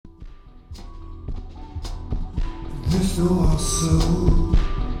Just know also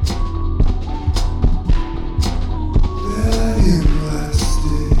that in last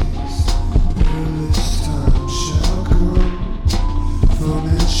days perilous time shall come, for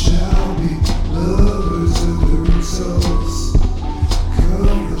men shall be lovers of their own selves,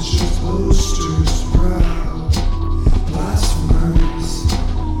 covetous, boasters, proud, blasphemers,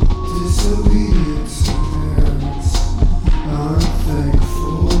 disobedient to parents,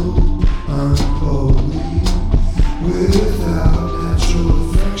 unthankful, unholy, without natural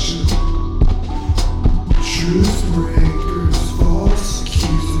affection, trucebreakers, false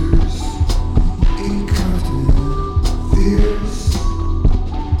accusers, incontinent, fierce,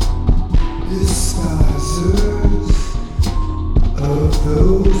 despisers of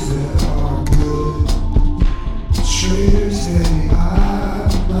those that are good, traitors, heady,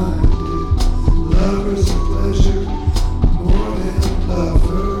 highminded, lovers of pleasure more than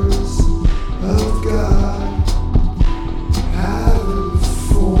lovers of God, having the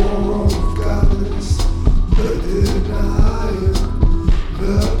form of godliness, but denying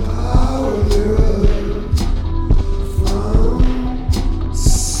the power thereof. From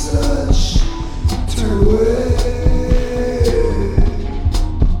such turn away.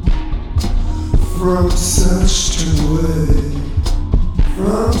 From such turn away.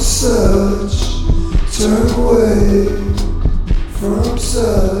 From such turn away.